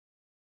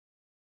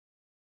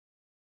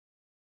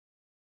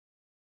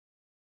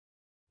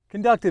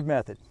Conductive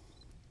method.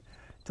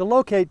 To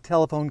locate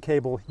telephone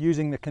cable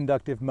using the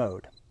conductive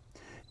mode,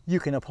 you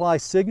can apply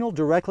signal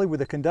directly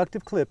with a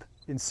conductive clip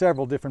in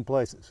several different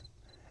places,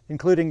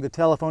 including the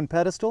telephone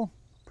pedestal,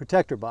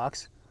 protector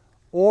box,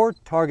 or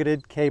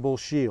targeted cable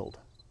shield.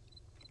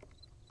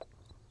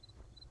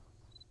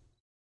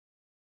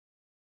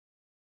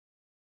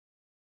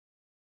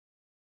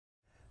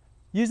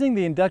 Using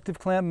the inductive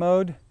clamp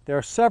mode, there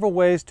are several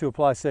ways to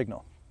apply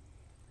signal.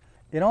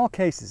 In all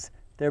cases,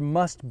 there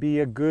must be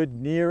a good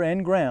near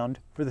end ground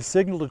for the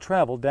signal to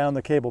travel down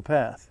the cable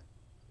path.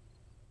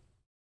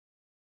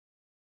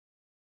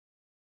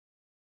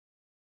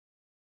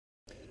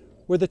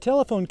 Where the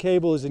telephone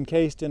cable is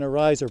encased in a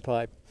riser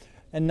pipe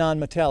and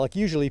non-metallic,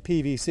 usually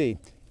PVC,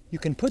 you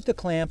can put the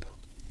clamp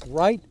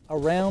right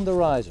around the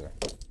riser.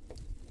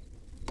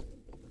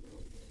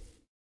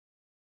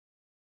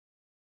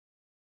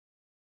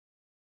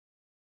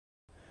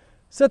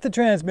 Set the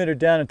transmitter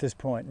down at this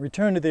point and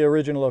return to the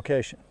original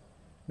location,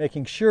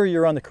 making sure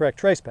you're on the correct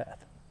trace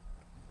path.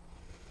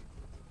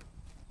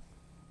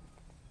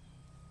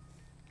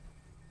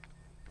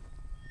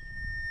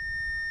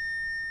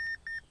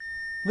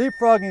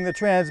 Leapfrogging the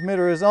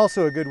transmitter is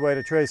also a good way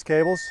to trace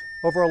cables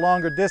over a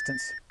longer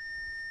distance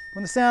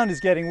when the sound is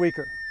getting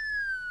weaker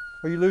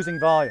or you're losing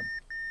volume,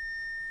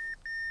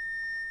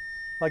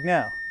 like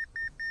now.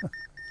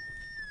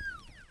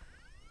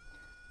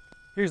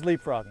 Here's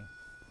leapfrogging.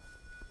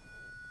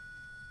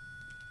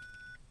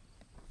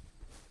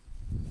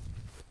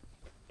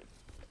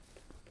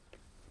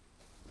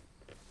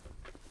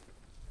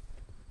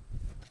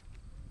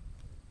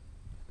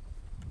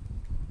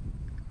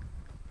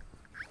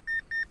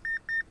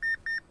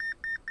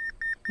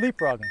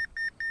 Leapfrogging.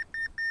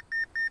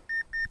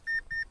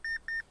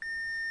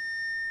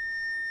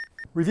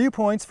 Review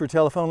points for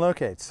telephone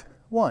locates.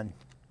 1.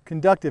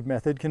 Conductive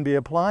method can be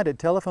applied at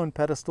telephone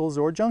pedestals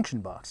or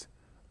junction box,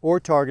 or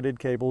targeted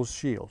cables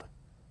shield.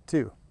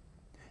 2.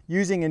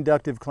 Using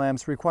inductive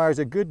clamps requires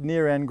a good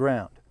near-end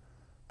ground,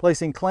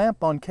 placing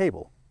clamp on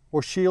cable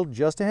or shield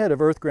just ahead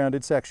of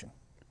earth-grounded section.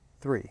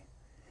 3.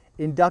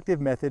 Inductive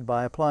method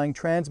by applying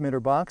transmitter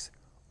box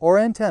or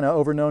antenna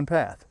over known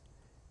path.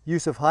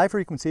 Use of high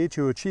frequency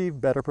to achieve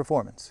better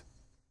performance.